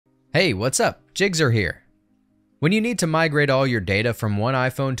Hey, what's up? Jigxor here. When you need to migrate all your data from one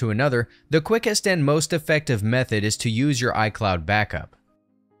iPhone to another, the quickest and most effective method is to use your iCloud backup.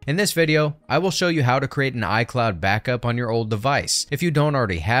 In this video, I will show you how to create an iCloud backup on your old device if you don't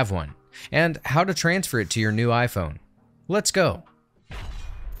already have one, and how to transfer it to your new iPhone. Let's go.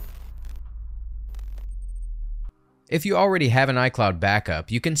 If you already have an iCloud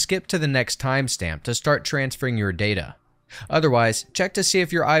backup, you can skip to the next timestamp to start transferring your data. Otherwise, check to see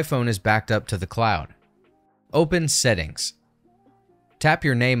if your iPhone is backed up to the cloud. Open Settings. Tap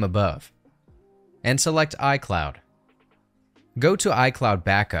your name above and select iCloud. Go to iCloud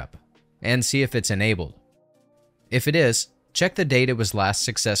Backup and see if it's enabled. If it is, check the date it was last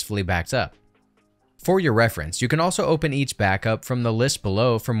successfully backed up. For your reference, you can also open each backup from the list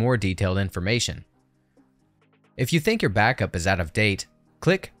below for more detailed information. If you think your backup is out of date,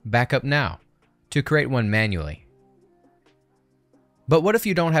 click Backup Now to create one manually. But what if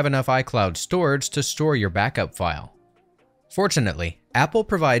you don't have enough iCloud storage to store your backup file? Fortunately, Apple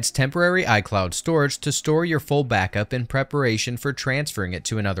provides temporary iCloud storage to store your full backup in preparation for transferring it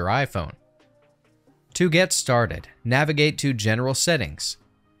to another iPhone. To get started, navigate to General Settings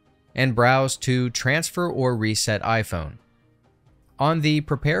and browse to Transfer or Reset iPhone. On the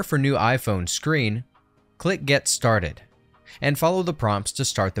Prepare for New iPhone screen, click Get Started and follow the prompts to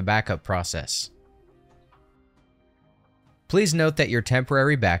start the backup process. Please note that your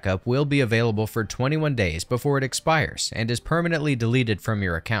temporary backup will be available for 21 days before it expires and is permanently deleted from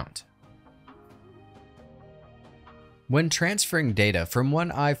your account. When transferring data from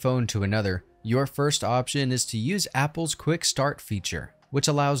one iPhone to another, your first option is to use Apple's Quick Start feature, which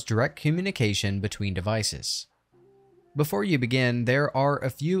allows direct communication between devices. Before you begin, there are a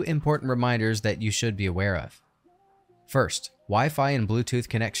few important reminders that you should be aware of. First, Wi-Fi and Bluetooth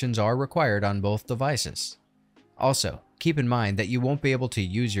connections are required on both devices. Also, keep in mind that you won't be able to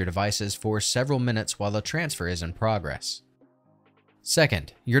use your devices for several minutes while the transfer is in progress.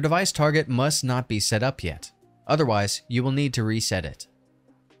 Second, your device target must not be set up yet. Otherwise, you will need to reset it.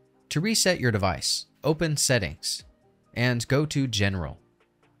 To reset your device, open Settings and go to General.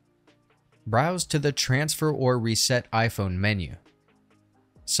 Browse to the Transfer or Reset iPhone menu.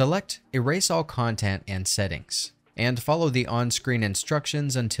 Select Erase all content and settings, and follow the on-screen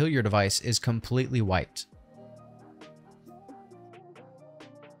instructions until your device is completely wiped.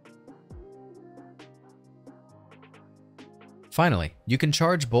 Finally, you can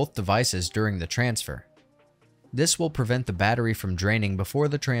charge both devices during the transfer. This will prevent the battery from draining before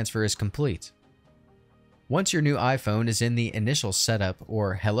the transfer is complete. Once your new iPhone is in the initial setup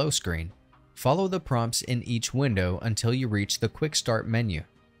or hello screen, follow the prompts in each window until you reach the Quick Start menu.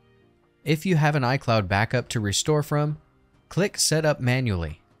 If you have an iCloud backup to restore from, click Setup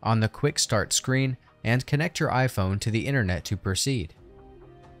manually on the Quick Start screen and connect your iPhone to the internet to proceed.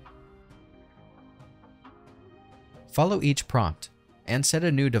 Follow each prompt and set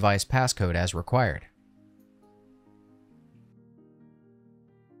a new device passcode as required.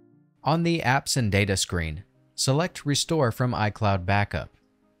 On the Apps and Data screen, select Restore from iCloud Backup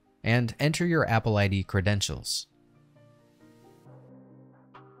and enter your Apple ID credentials.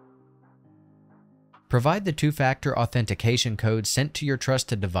 Provide the two-factor authentication code sent to your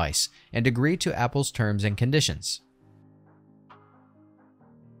trusted device and agree to Apple's terms and conditions.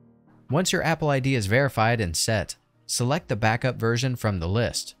 Once your Apple ID is verified and set, select the backup version from the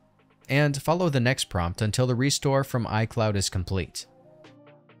list, and follow the next prompt until the restore from iCloud is complete.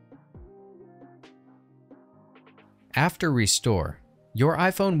 After restore, your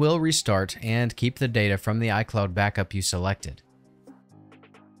iPhone will restart and keep the data from the iCloud backup you selected.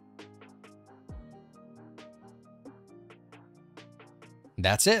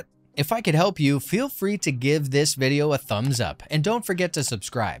 That's it. If I could help you, feel free to give this video a thumbs up and don't forget to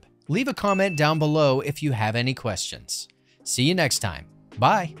subscribe. Leave a comment down below if you have any questions. See you next time.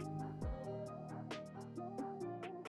 Bye.